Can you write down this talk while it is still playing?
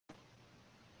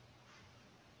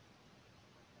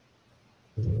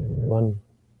one.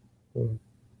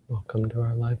 Welcome to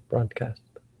our live broadcast.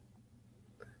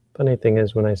 Funny thing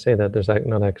is, when I say that, there's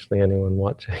not actually anyone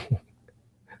watching.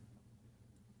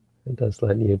 It does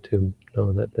let YouTube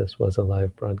know that this was a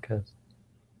live broadcast.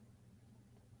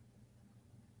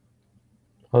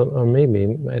 Or maybe,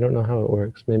 I don't know how it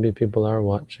works. Maybe people are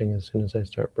watching as soon as I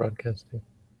start broadcasting.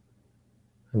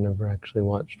 I've never actually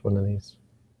watched one of these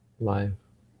live,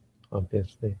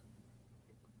 obviously.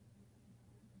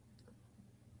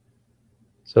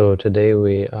 So today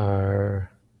we are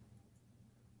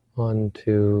on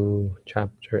to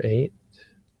chapter 8,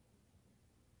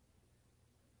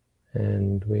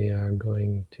 and we are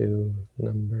going to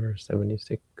number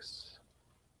 76.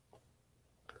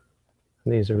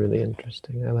 These are really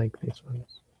interesting. I like these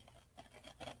ones.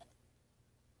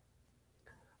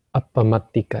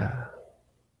 Appamattika.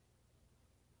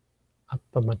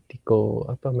 Appamatiko,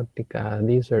 appamattika.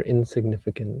 These are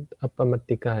insignificant.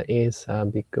 Appamattika esa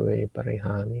bhikkhave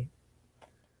parihani.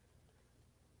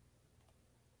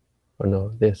 Or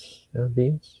no, this.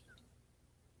 These.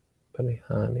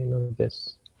 Parihani, no,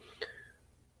 this.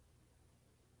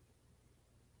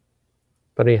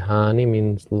 Parihani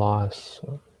means loss.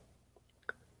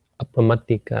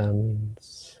 Appamattika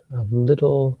means of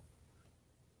little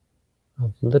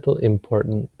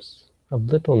importance, of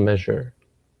little measure.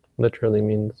 Literally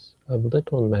means of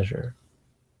little measure,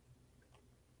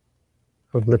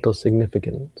 of little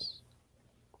significance,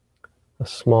 a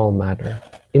small matter,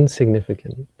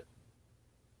 insignificant.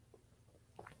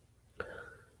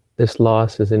 This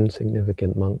loss is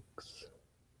insignificant, monks.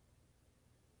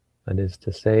 That is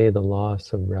to say, the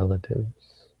loss of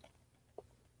relatives.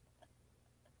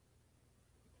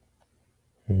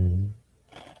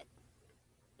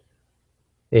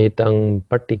 Etang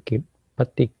patikithang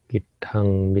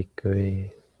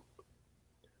bhikkhave.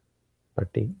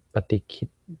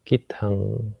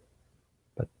 Patikithang.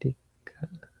 Patika.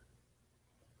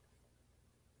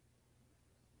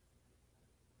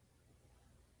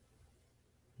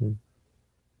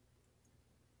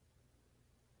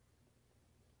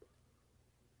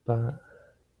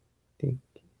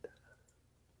 Patikita.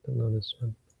 Don't know this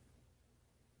one.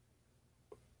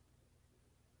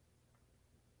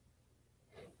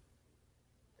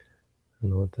 I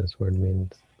don't know what this word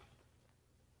means.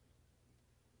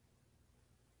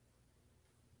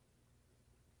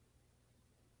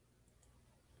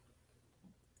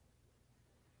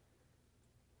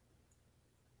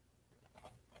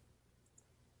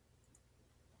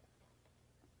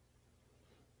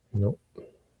 Nope.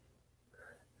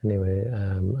 Anyway,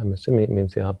 I'm assuming it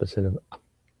means the opposite of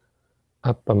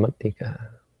appamattika.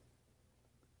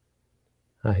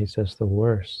 He says the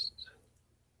worst.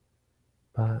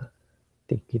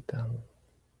 Patikitang.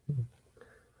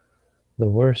 The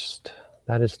worst,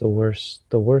 that is the worst.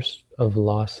 The worst of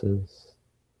losses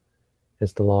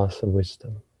is the loss of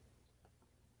wisdom.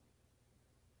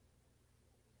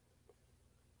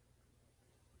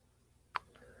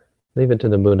 Leave it to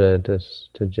the Buddha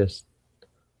to just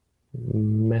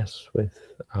mess with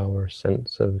our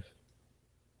sense of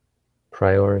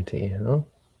priority, you know?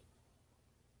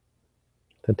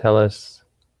 To tell us,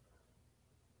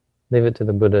 leave it to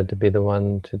the Buddha to be the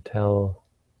one to tell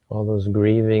all those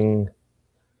grieving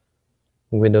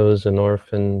widows and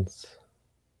orphans,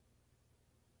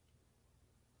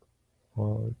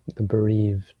 all the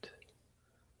bereaved,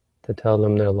 to tell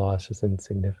them their loss is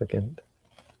insignificant.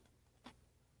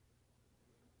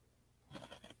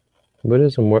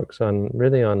 Buddhism works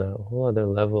really on a whole other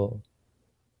level,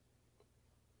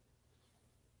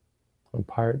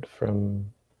 apart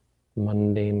from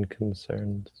mundane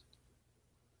concerns.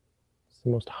 It's the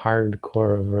most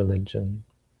hardcore of religion.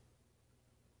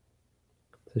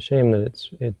 It's a shame that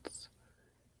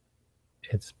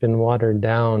it's been watered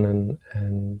down,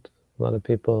 and a lot of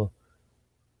people,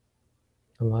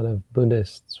 a lot of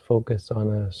Buddhists focus on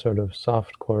a sort of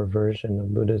soft-core version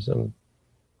of Buddhism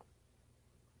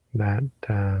that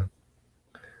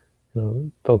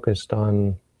focused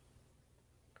on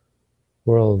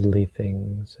worldly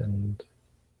things and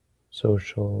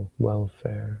social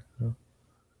welfare,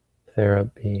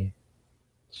 therapy,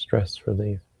 stress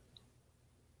relief.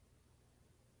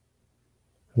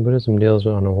 And Buddhism deals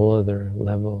on a whole other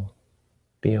level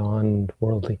beyond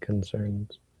worldly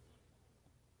concerns.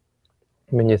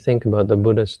 When you think about the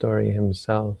Buddha story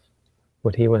himself,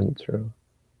 what he went through,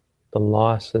 the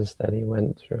losses that he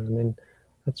went through, I mean,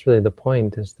 that's really the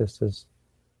point, is this is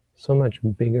so much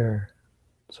bigger,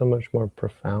 so much more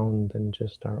profound than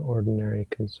just our ordinary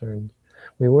concerns.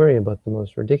 We worry about the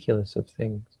most ridiculous of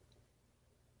things,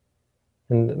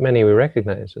 and many we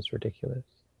recognize as ridiculous.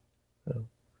 So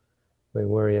we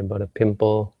worry about a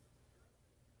pimple,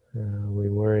 We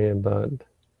worry about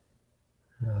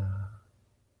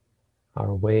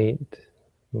our weight.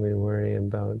 We worry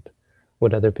about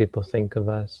what other people think of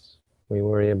us. We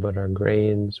worry about our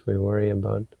grades. We worry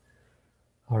about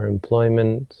our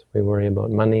employment. We worry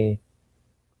about money.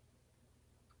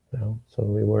 So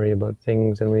we worry about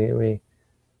things, and we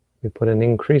put an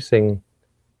increasing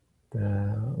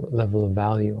level of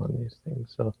value on these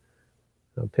things. So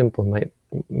a pimple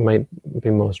might be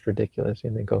most ridiculous.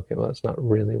 You think, okay, well, it's not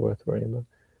really worth worrying about.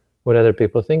 What other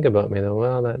people think about me, though,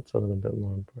 well, that's a little bit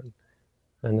more important.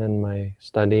 And then my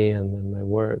study, and then my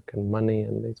work, and money,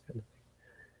 and these kind of things.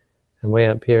 And way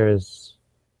up here is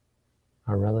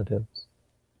our relatives,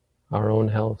 our own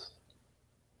health,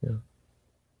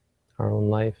 our own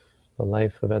life, the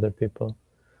life of other people,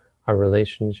 our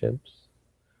relationships,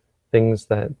 things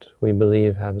that we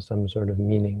believe have some sort of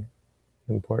meaning,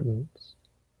 importance,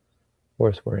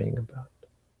 worth worrying about,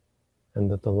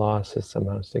 and that the loss is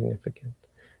somehow significant.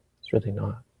 It's really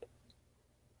not.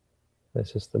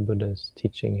 This is the Buddha's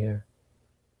teaching here.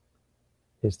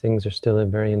 These things are still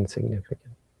very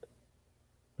insignificant.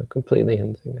 They're completely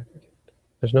insignificant.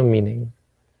 There's no meaning.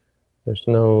 There's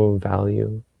no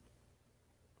value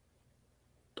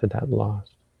to that loss.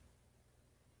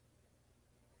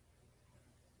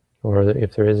 Or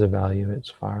if there is a value, it's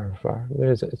far, far.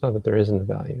 It's not that there isn't a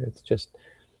value. It's just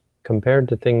compared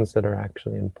to things that are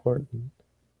actually important,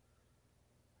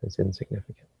 it's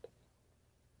insignificant.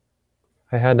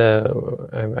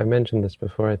 I mentioned this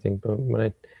before, I think, but when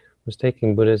I was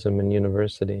taking Buddhism in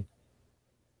university,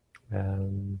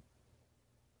 one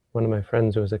of my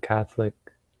friends who was a Catholic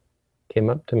came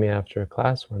up to me after a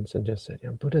class once and just said,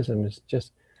 Buddhism is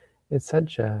just, it's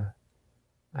such a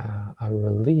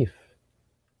relief.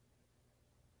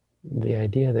 The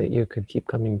idea that you could keep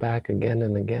coming back again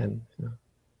and again,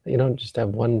 that you don't just have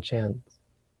one chance.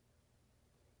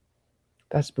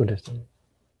 That's Buddhism.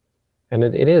 And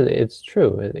it's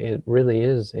true. It really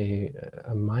is a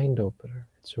mind opener.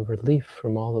 It's a relief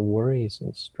from all the worries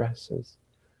and stresses,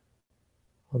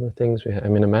 all the things we have. I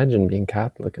mean, imagine being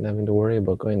Catholic and having to worry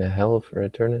about going to hell for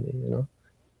eternity,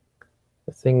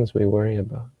 The things we worry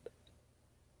about.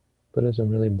 Buddhism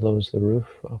really blows the roof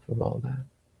off of all that.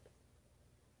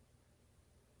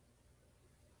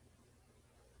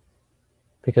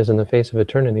 Because in the face of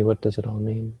eternity, what does it all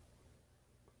mean?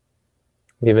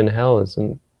 Even hell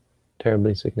isn't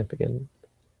terribly significant,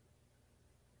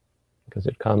 because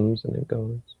it comes and it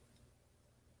goes.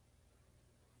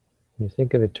 When you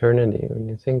think of eternity, when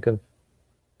you think of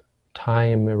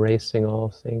time erasing all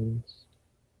things,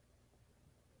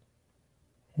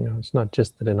 it's not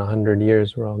just that in 100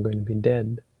 years we're all going to be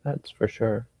dead, that's for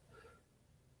sure.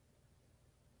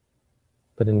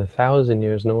 But in 1,000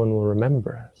 years, no one will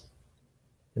remember us.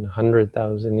 In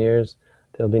 100,000 years,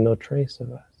 there'll be no trace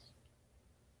of us.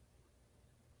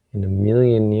 In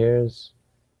 1,000,000 years,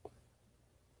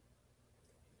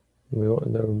 there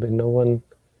will be no one.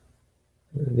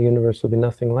 The universe will be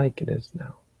nothing like it is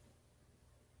now.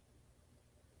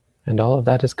 And all of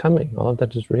that is coming. All of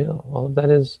that is real. All of that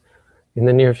is in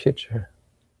the near future.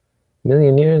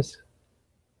 1,000,000 years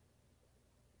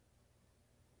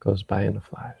goes by in a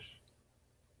flash.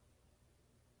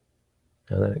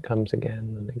 And then it comes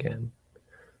again and again.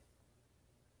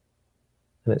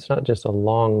 And it's not just a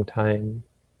long time.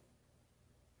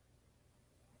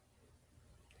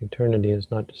 Eternity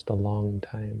is not just a long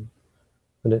time.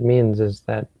 What it means is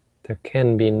that there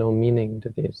can be no meaning to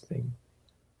these things.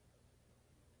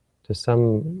 To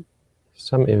some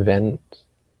event.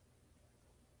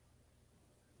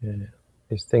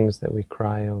 These things that we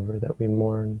cry over, that we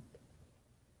mourn,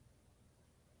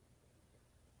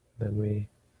 that we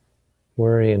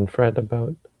worry and fret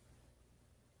about,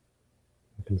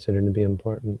 and consider to be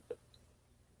important.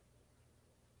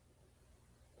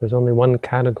 There's only one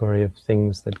category of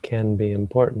things that can be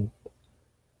important.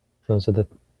 Those are the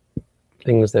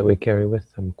things that we carry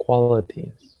with them,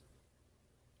 qualities,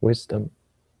 wisdom.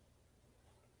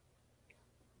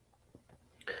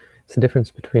 It's the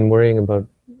difference between worrying about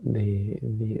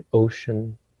the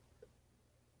ocean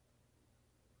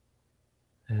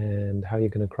and how you're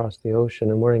going to cross the ocean,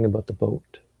 and worrying about the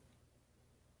boat.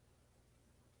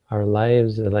 Our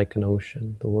lives are like an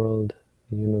ocean, the world,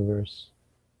 the universe.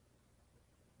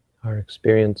 Our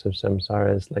experience of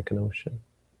samsara is like an ocean.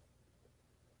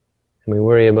 And we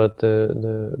worry about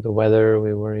the weather,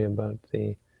 we worry about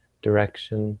the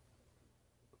direction.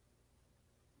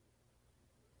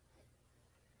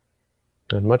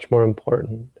 And much more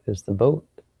important is the boat,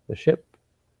 the ship,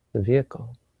 the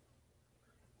vehicle.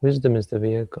 Wisdom is the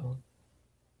vehicle.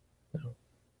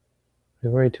 We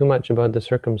worry too much about the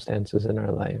circumstances in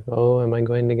our life. Oh, am I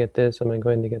going to get this? Am I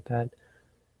going to get that?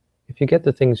 if you get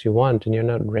the things you want and you're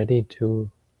not ready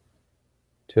to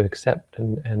accept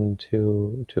and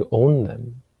to own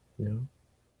them, you know,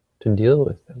 to deal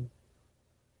with them.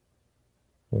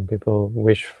 When people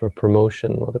wish for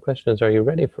promotion, well, the question is, are you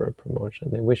ready for a promotion?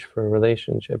 They wish for a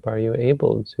relationship. Are you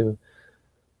able to, you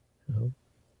know,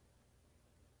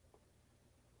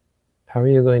 how are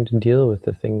you going to deal with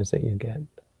the things that you get?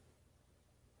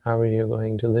 How are you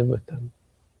going to live with them?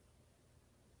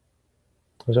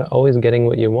 Because always getting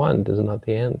what you want is not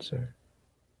the answer.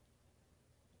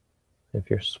 If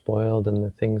you're spoiled and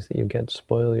the things that you get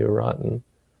spoil you rotten,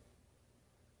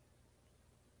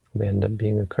 they end up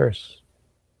being a curse.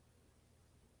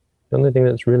 The only thing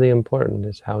that's really important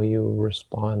is how you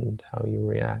respond, how you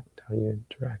react, how you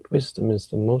interact. Wisdom is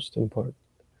the most important,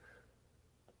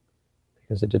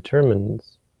 because it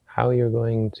determines how you're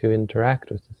going to interact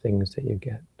with the things that you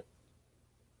get.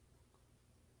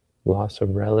 Loss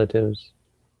of relatives,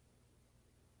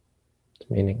 it's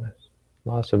meaningless.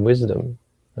 Loss of wisdom,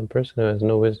 a person who has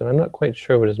no wisdom, I'm not quite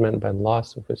sure what is meant by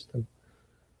loss of wisdom.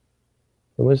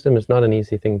 The wisdom is not an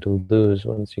easy thing to lose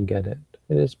once you get it.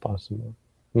 It is possible.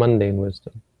 Mundane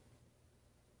wisdom.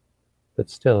 But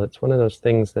still, it's one of those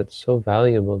things that's so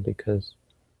valuable because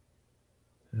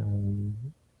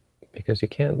you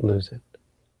can't lose it.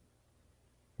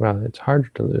 Well, it's harder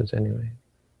to lose anyway.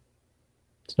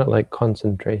 It's not like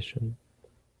concentration.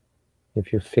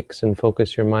 If you fix and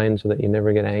focus your mind so that you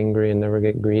never get angry and never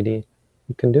get greedy,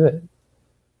 you can do it.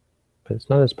 But it's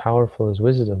not as powerful as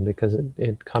wisdom because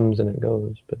it comes and it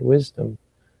goes. But wisdom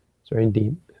is very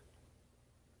deep.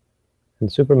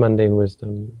 And supermundane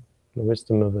wisdom, the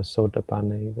wisdom of a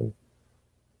Sotapanna even,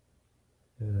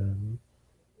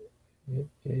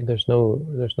 there's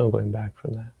no going back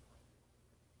from that.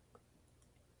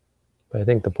 But I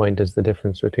think the point is the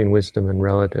difference between wisdom and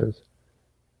relatives.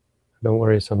 Don't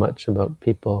worry so much about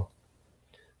people.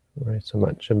 Don't worry so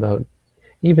much about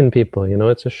even people. You know,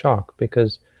 it's a shock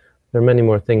because there are many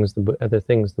more things, other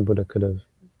things the Buddha could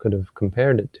have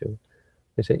compared it to.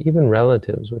 They say even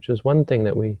relatives, which is one thing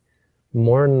that we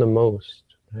mourn the most,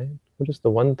 right? What is the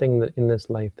one thing that in this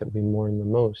life that we mourn the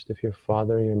most? If your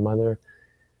father, your mother,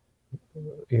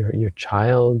 your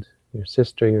child, your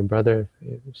sister, your brother,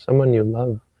 someone you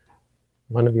love,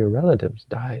 one of your relatives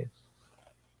dies.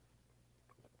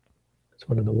 It's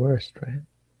one of the worst, right?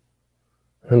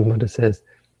 And Buddha says,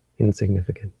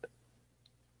 insignificant.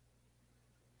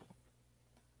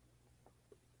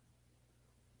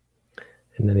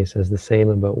 And then he says the same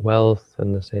about wealth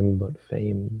and the same about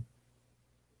fame.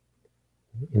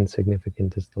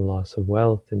 Insignificant is the loss of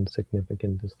wealth,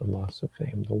 insignificant is the loss of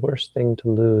fame. The worst thing to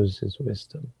lose is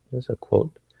wisdom. There's a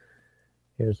quote.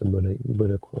 Here's a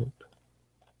Buddha quote.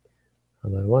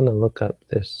 And I want to look up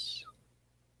this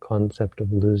concept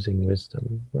of losing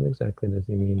wisdom. What exactly does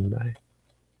he mean by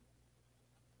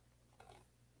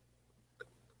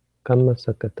Kamma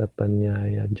sakata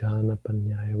panyaya, jhana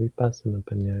panyaya, vipassana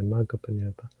panyaya, magga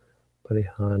panyaya,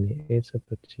 parihani, esa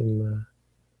pachima,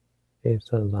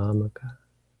 esa lamaka.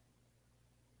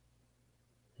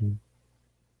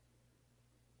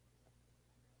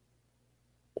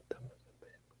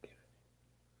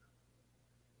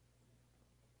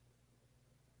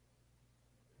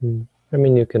 I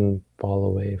mean, you can fall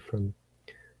away from,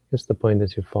 just the point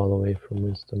is you fall away from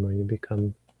wisdom or you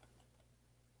become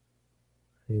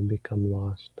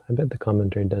lost. I bet the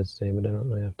commentary does say, but I don't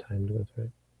really have time to go through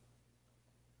it.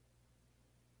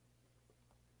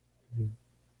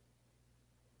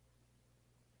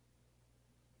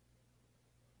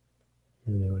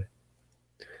 Anyway,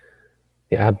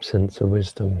 the absence of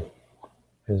wisdom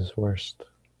is worst.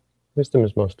 Wisdom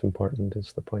is most important,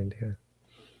 is the point here.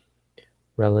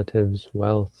 Relatives,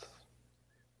 wealth,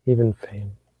 even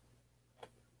fame.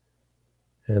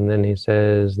 And then he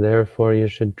says, therefore you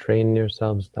should train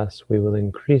yourselves, thus we will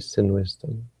increase in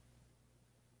wisdom.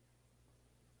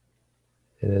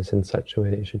 It is in such a way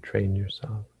that you should train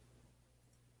yourself.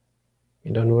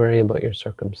 You don't worry about your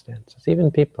circumstances. Even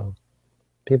people.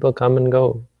 People come and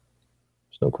go.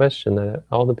 There's no question that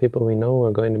all the people we know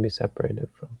are going to be separated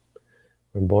from.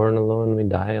 We're born alone, we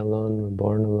die alone, we're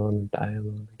born alone, we die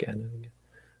alone again and again.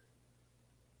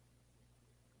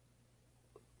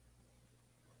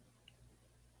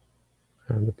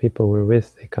 The people we're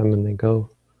with, they come and they go.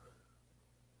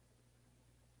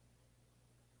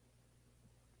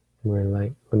 We're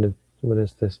like, what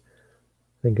is this?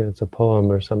 I think it's a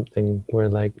poem or something. We're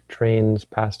like trains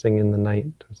passing in the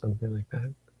night or something like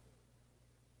that.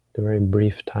 The very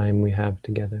brief time we have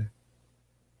together.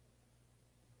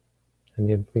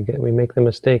 And we make the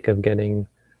mistake of getting,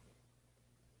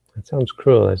 it sounds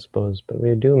cruel I suppose, but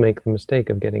we do make the mistake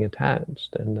of getting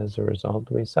attached, and as a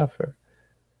result we suffer.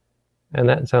 And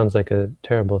that sounds like a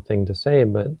terrible thing to say,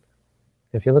 but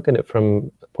if you look at it from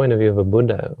the point of view of a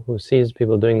Buddha who sees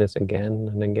people doing this again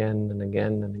and again and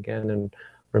again and again and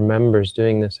remembers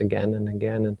doing this again and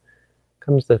again and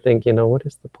comes to think, what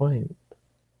is the point?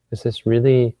 Is this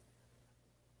really,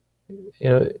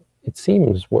 it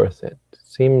seems worth it. It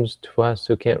seems to us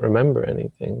who can't remember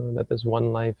anything that this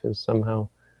one life is somehow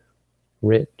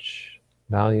rich,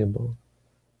 valuable.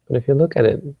 But if you look at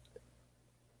it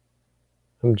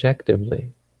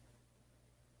objectively,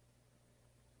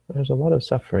 there's a lot of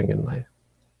suffering in life.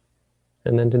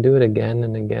 And then to do it again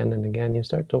and again and again, you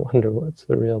start to wonder what's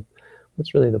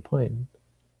really the point?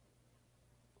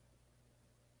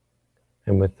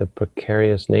 And with the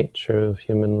precarious nature of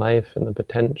human life and the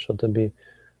potential to be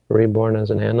reborn as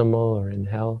an animal or in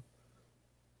hell,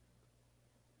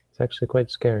 it's actually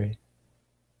quite scary,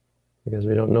 because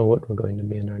we don't know what we're going to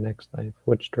be in our next life,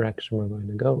 which direction we're going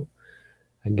to go.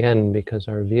 Again, because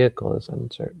our vehicle is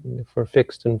uncertain. If we're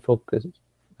fixed and focused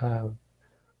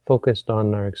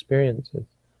on our experiences,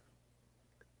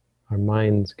 our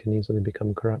minds can easily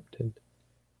become corrupted.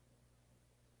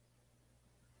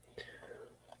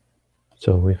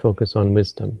 So we focus on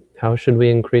wisdom. How should we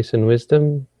increase in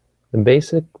wisdom? The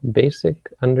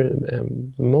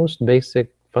most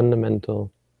basic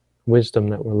fundamental wisdom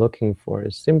that we're looking for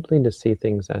is simply to see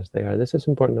things as they are. This is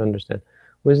important to understand.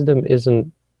 Wisdom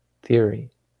isn't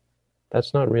theory.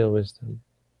 That's not real wisdom.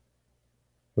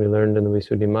 We learned in the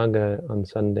Visuddhimagga on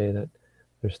Sunday that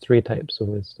there's 3 types of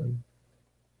wisdom.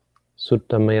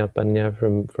 Suttamaya Panya,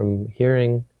 from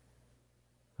hearing.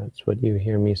 That's what you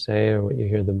hear me say, or what you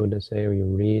hear the Buddha say, or you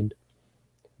read.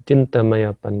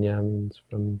 Tintamaya Panya means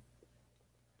from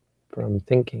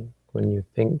thinking, when you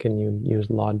think and you use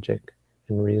logic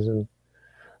and reason.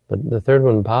 But the third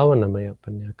one, Bhavanamaya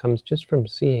Panya, comes just from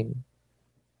seeing,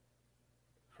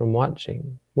 from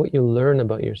watching, what you learn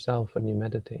about yourself when you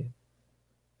meditate.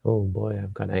 Oh boy,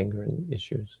 I've got anger and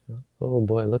issues. Oh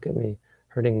boy, look at me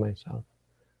hurting myself.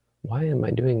 Why am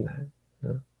I doing that?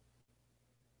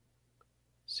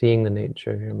 Seeing the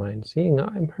nature of your mind, seeing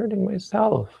I'm hurting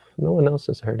myself. No one else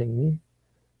is hurting me.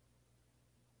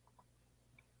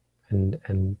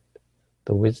 And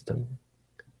the wisdom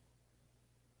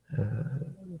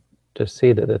to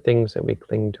see that the things that we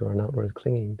cling to are not worth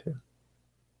clinging to.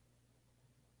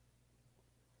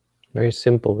 Very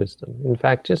simple wisdom. In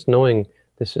fact, just knowing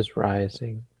this is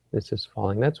rising, this is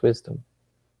falling, that's wisdom.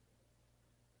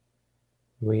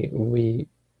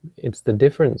 It's the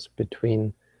difference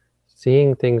between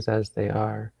seeing things as they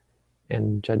are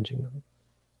and judging them.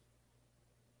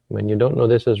 When you don't know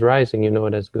this is rising, you know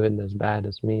it as good, as bad,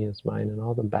 as me, as mine, and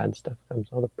all the bad stuff comes,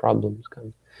 all the problems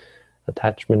come,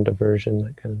 attachment, aversion,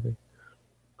 that kind of thing.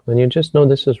 When you just know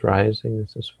this is rising,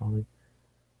 this is falling,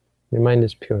 your mind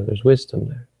is pure, there's wisdom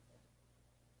there.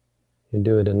 You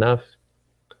do it enough,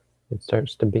 it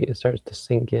starts to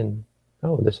sink in.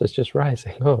 Oh, this is just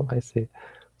rising. Oh, I see.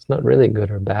 It's not really good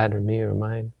or bad or me or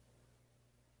mine.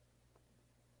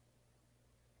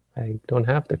 I don't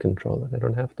have to control it. I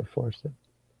don't have to force it.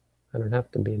 I don't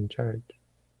have to be in charge.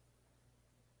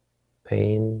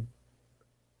 Pain,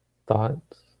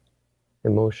 thoughts,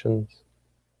 emotions,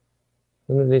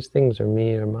 none of these things are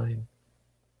me or mine.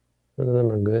 None of them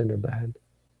are good or bad.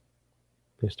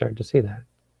 You start to see that.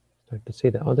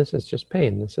 Oh, this is just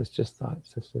pain. This is just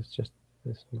thoughts. This is just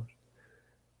this emotion.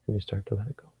 And you start to let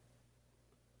it go.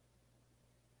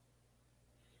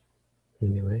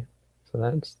 Anyway, so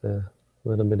that's the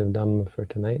little bit of Dhamma for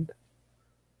tonight.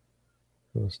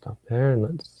 We'll stop there and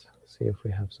let's see if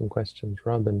we have some questions.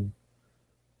 Robin,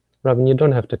 you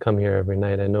don't have to come here every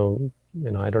night. I know,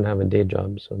 I don't have a day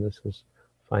job, so this is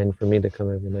fine for me to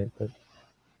come every night, but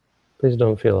please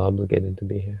don't feel obligated to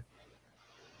be here.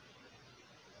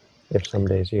 If some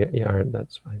days you aren't,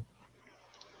 that's fine.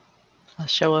 I'll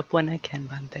show up when I can,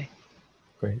 Bhante.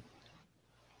 Great.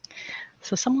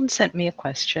 So someone sent me a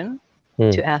question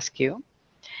to ask you,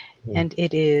 and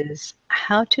it is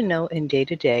how to know in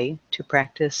day-to-day to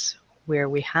practice where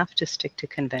we have to stick to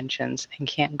conventions and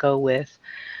can't go with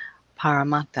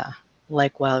paramattha,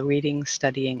 like while reading,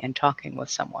 studying, and talking with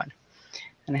someone.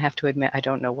 And I have to admit, I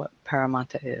don't know what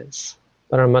paramattha is.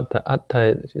 Paramattha,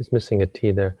 atta is missing a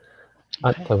T there.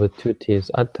 Okay. Atta with 2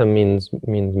 T's. Atta means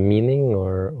meaning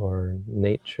or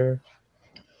nature.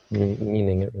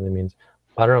 Meaning, it really means.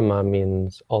 Parama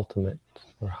means ultimate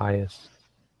or highest.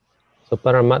 So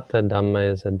paramattha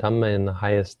Dhamma is a Dhamma in the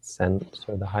highest sense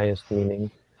or the highest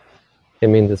meaning. It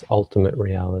means it's ultimate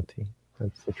reality.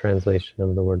 That's the translation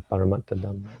of the word paramattha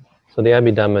Dhamma. So the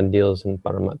Abhidhamma deals in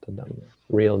paramattha Dhamma,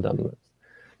 real Dhammas.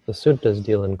 The suttas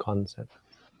deal in concepts.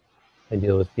 I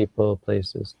deal with people,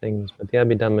 places, things, but the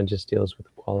Abhidhamma just deals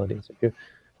with qualities. If you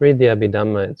read the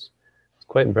Abhidhamma, it's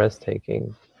quite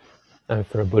breathtaking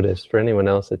for a Buddhist. For anyone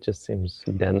else, it just seems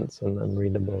dense and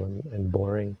unreadable and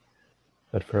boring.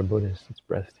 But for a Buddhist, it's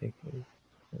breathtaking.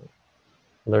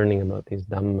 Learning about these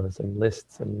Dhammas and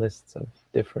lists of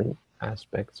different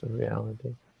aspects of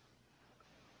reality.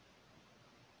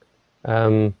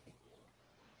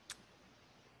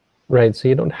 Right, so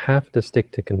you don't have to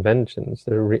stick to conventions.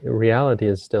 The reality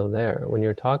is still there. When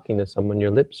you're talking to someone,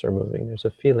 your lips are moving. There's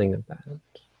a feeling of that.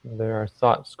 There are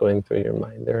thoughts going through your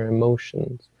mind. There are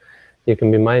emotions. You can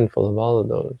be mindful of all of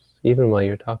those, even while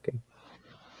you're talking.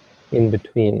 In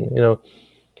between,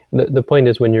 the point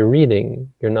is when you're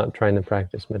reading, you're not trying to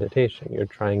practice meditation. You're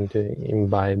trying to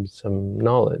imbibe some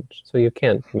knowledge. So you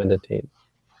can't meditate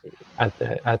at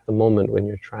the moment when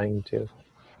you're trying to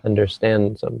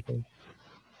understand something.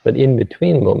 But in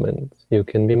between moments, you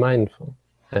can be mindful,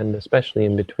 and especially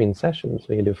in between sessions.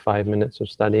 So you do 5 minutes of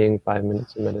studying, 5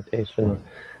 minutes of meditation, or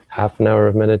half an hour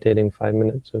of meditating, 5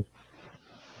 minutes of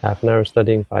half an hour of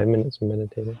studying, 5 minutes of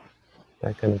meditating,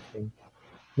 that kind of thing.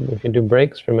 If you do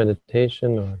breaks for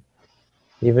meditation, or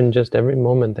even just every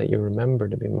moment that you remember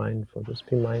to be mindful, just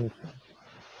be mindful.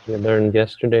 You learned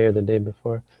yesterday or the day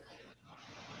before,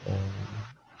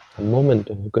 a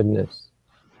moment of goodness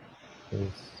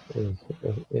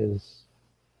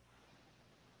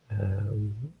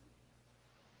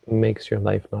makes your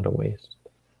life not a waste.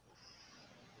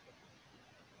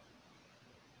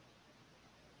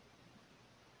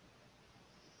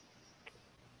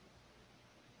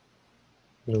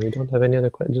 No, we don't have any other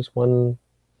questions. Just one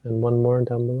and one more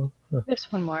down below. Huh.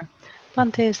 There's one more.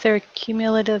 Bhante, is there a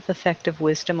cumulative effect of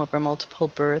wisdom over multiple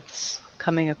births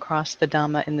coming across the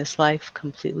Dhamma in this life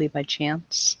completely by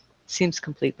chance? Seems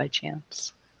complete by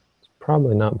chance. It's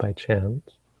probably not by chance.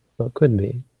 Well, it could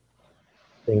be.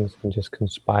 Things can just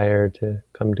conspire to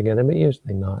come together, but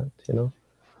usually not,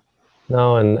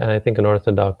 No, and I think an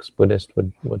Orthodox Buddhist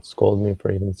would scold me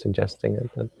for even suggesting it,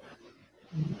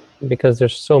 because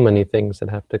there's so many things that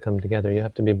have to come together. You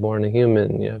have to be born a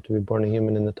human. You have to be born a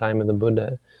human in the time of the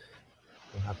Buddha.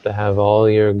 You have to have all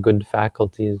your good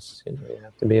faculties. You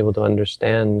have to be able to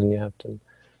understand, and you have to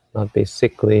not be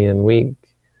sickly and weak,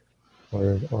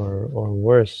 or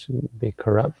worse, be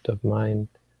corrupt of mind.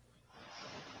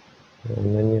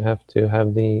 And then you have to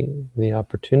have the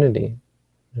opportunity,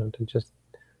 to just,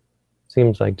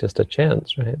 seems like just a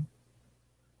chance, right?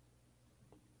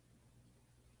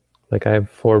 Like I have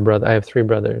 3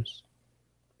 brothers.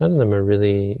 None of them are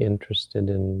really interested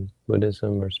in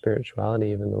Buddhism or spirituality,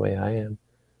 even the way I am.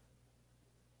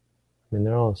 I mean,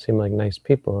 they all seem like nice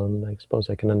people, and I suppose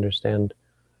I can understand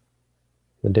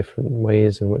the different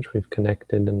ways in which we've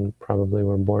connected, and probably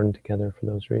were born together for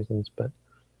those reasons, but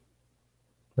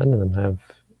none of them have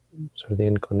sort of the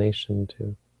inclination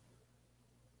to,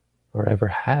 or ever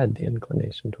had the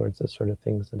inclination towards the sort of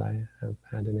things that I have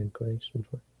had an inclination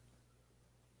for.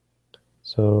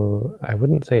 So I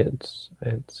wouldn't say it's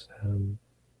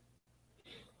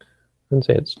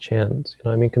chance.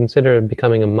 I mean, consider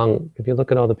becoming a monk. If you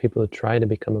look at all the people who try to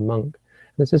become a monk,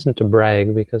 this isn't to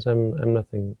brag, because I'm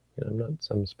nothing, I'm not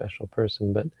some special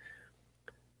person, but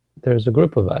there's a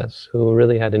group of us who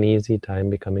really had an easy time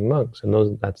becoming monks,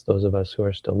 and that's those of us who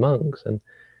are still monks. And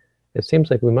it seems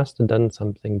like we must have done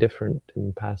something different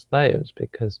in past lives,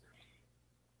 because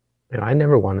I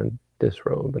never wanted this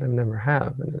road, but I never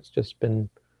have, and it's just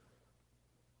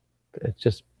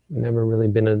never really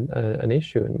been an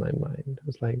issue in my mind. It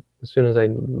was like, as soon as I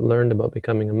learned about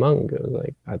becoming a monk, it was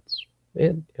like, that's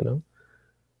it,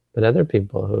 But other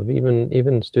people who have,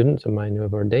 even students of mine who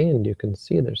have ordained, you can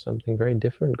see there's something very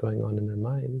different going on in their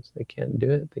minds. They can't do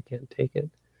it, they can't take it.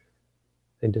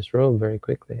 They disrobe very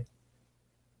quickly.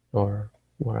 Or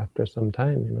after some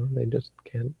time, they just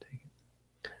can't take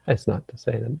it. That's not to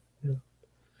say that,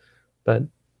 but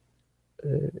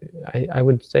I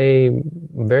would say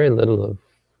very little of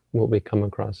what we come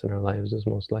across in our lives is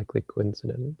most likely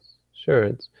coincidence. Sure,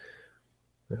 it's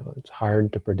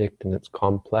hard to predict and it's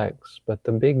complex, but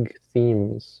the big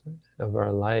themes of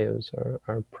our lives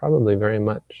are probably very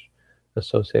much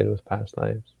associated with past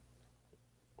lives.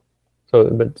 So,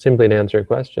 but simply to answer your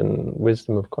question,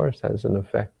 wisdom, of course, has an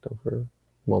effect over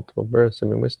multiple births. I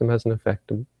mean, wisdom has an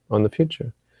effect on the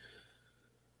future.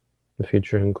 The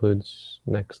future includes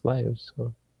next lives,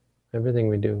 so everything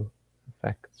we do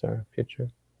affects our future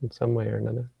in some way or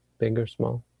another, big or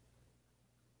small.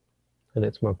 And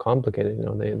it's more complicated,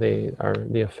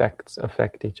 the effects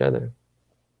affect each other.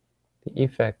 The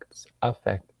effects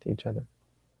affect each other.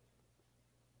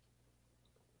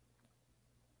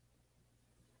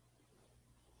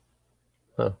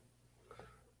 Huh.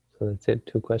 So that's it,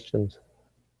 2 questions.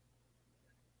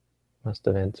 Must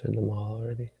have answered them all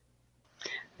already.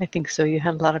 I think so. You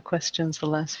had a lot of questions the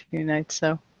last few nights,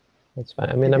 so that's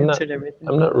fine. I mean, I've I'm answered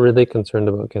everything. not really concerned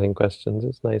about getting questions.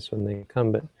 It's nice when they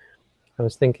come, but I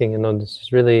was thinking, this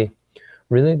is really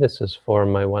this is for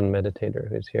my one meditator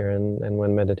who's here, and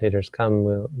when meditators come,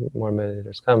 more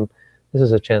meditators come, this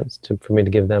is a chance for me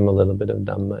to give them a little bit of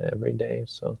Dhamma every day.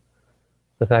 So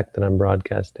the fact that I'm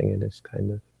broadcasting it is kind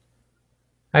of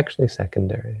actually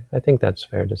secondary. I think that's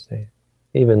fair to say.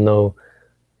 Even though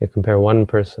you compare one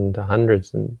person to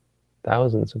hundreds and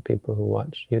thousands of people who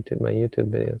watch my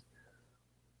YouTube videos,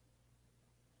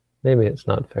 maybe it's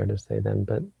not fair to say then,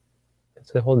 but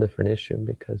it's a whole different issue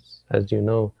because, as you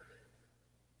know,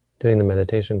 doing the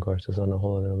meditation course is on a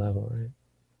whole other level, right?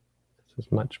 This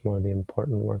is much more the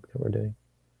important work that we're doing.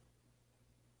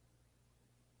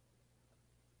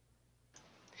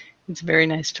 It's very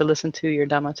nice to listen to your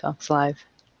Dhamma talks live,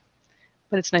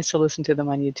 but it's nice to listen to them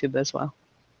on YouTube as well.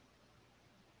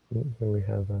 Here we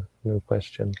have a new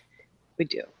question. We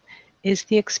do. Is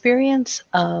the experience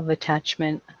of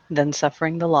attachment, then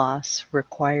suffering the loss,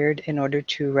 required in order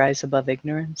to rise above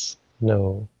ignorance?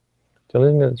 No. The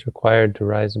only thing that's required to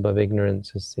rise above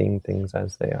ignorance is seeing things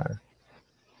as they are.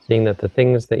 Seeing that the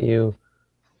things that you,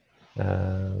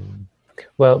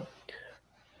 well,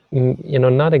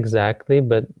 not exactly,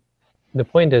 but the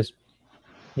point is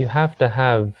you have to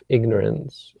have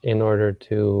ignorance in order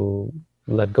to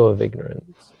let go of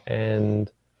ignorance. And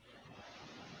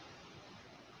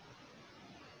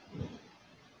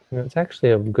it's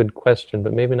actually a good question,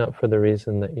 but maybe not for the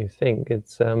reason that you think.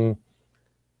 It's,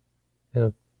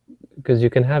 because you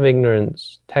can have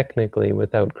ignorance technically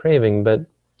without craving, but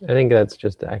I think that's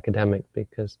just academic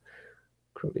because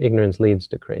ignorance leads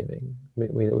to craving.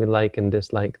 We like and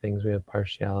dislike things, we have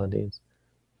partialities.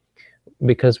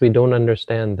 Because we don't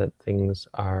understand that things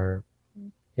are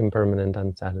impermanent,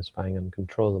 unsatisfying,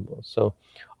 uncontrollable. So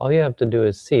all you have to do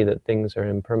is see that things are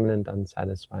impermanent,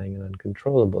 unsatisfying, and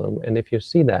uncontrollable. And if you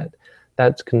see that,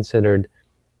 that's considered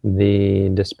the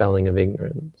dispelling of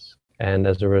ignorance. And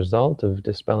as a result of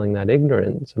dispelling that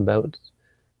ignorance about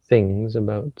things,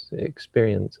 about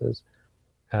experiences,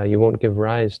 you won't give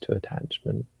rise to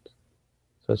attachment.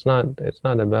 So it's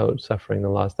not about suffering the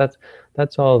loss.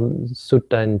 That's all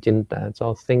sutta and cinta. It's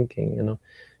all thinking.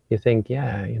 You think,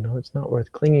 yeah, it's not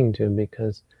worth clinging to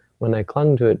because when I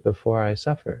clung to it before I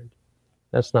suffered.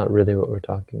 That's not really what we're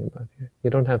talking about here. You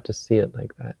don't have to see it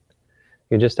like that.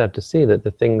 You just have to see that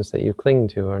the things that you cling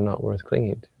to are not worth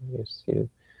clinging to. You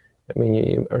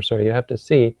have to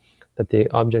see that the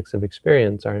objects of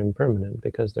experience are impermanent.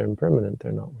 Because they're impermanent,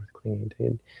 they're not worth clinging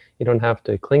to. You don't have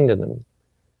to cling to them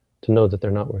to know that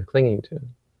they're not worth clinging to.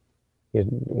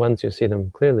 Once you see them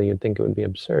clearly, you'd think it would be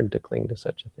absurd to cling to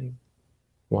such a thing.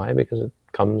 Why? Because it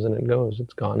comes and it goes.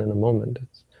 It's gone in a moment.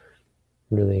 It's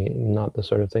really not the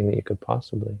sort of thing that you could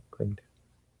possibly cling to.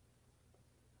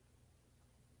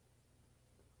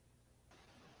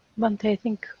 Bhante, I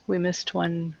think we missed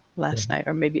one last night,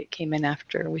 or maybe it came in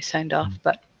after we signed off,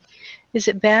 but is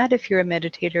it bad if you're a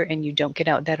meditator and you don't get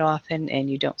out that often and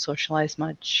you don't socialize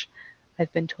much?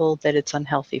 I've been told that it's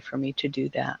unhealthy for me to do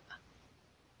that.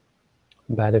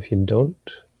 Bad if you don't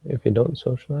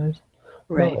socialize?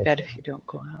 Right, no, bad if you don't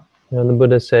go out. The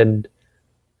Buddha said,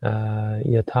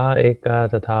 yatha eka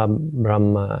tatha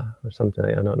brahma, or something.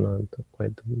 I don't know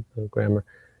quite the grammar.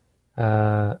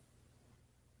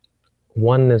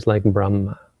 One is like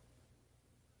Brahma.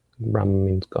 Brahma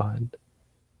means God.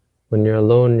 When you're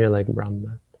alone, you're like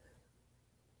Brahma.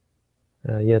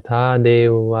 Yatha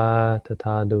deva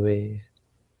tatha dve.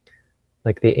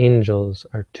 Like the angels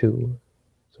are two.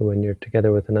 So when you're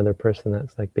together with another person,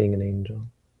 that's like being an angel.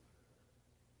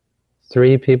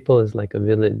 3 people is like a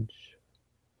village.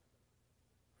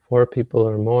 4 people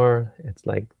or more, it's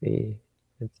like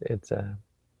it's an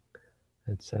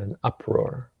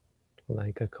uproar,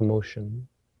 like a commotion.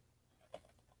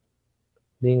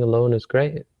 Being alone is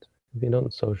great. If you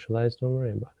don't socialize, don't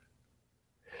worry about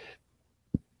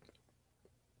it.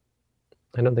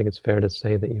 I don't think it's fair to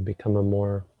say that you become a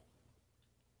more...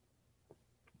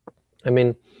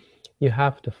 you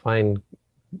have to find...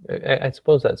 I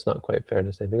suppose that's not quite fair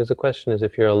to say, because the question is,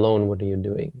 if you're alone, what are you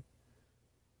doing?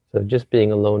 So just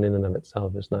being alone in and of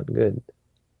itself is not good.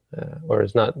 Or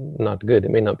is not good.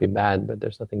 It may not be bad, but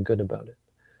there's nothing good about it.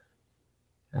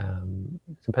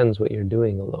 It depends what you're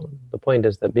doing alone. The point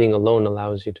is that being alone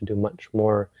allows you to do much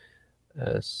more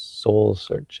soul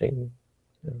searching,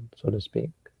 so to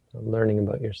speak, learning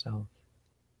about yourself.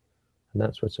 And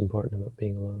that's what's important about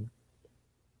being alone.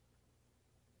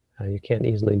 You can't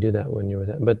easily do that when you're with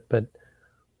that. But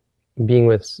being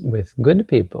with good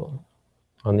people,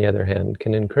 on the other hand,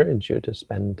 can encourage you to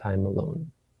spend time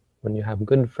alone when you have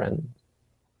good friends,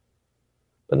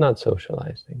 but not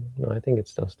socializing. No, I think it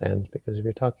still stands, because if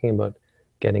you're talking about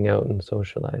getting out and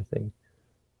socializing,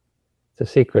 it's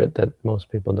a secret that most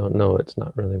people don't know. It's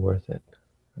not really worth it.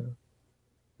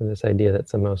 And this idea that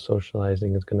somehow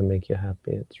socializing is going to make you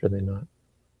happy, it's really not.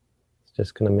 It's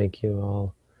just going to make you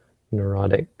all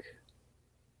neurotic,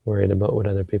 worried about what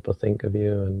other people think of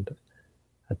you, and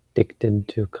addicted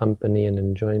to company and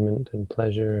enjoyment and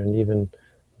pleasure, and even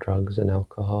drugs and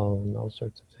alcohol and all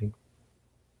sorts of things.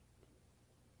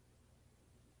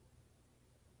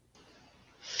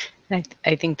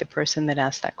 I think the person that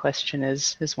asked that question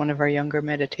is one of our younger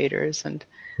meditators, and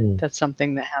that's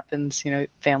something that happens. You know,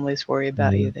 families worry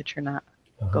about you, that you're not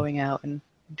going out and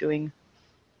doing.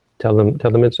 Tell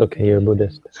them it's okay. You're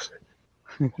Buddhist.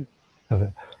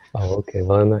 Oh, okay.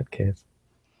 Well, in that case,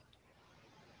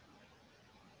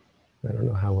 I don't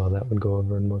know how well that would go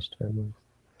over in most families.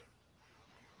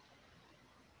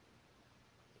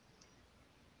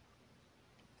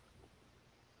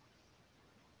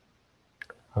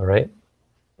 All right.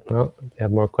 Well, if you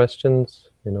have more questions,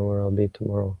 you know where I'll be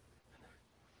tomorrow.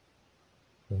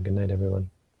 And good night, everyone.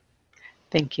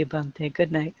 Thank you, Bhante.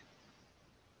 Good night.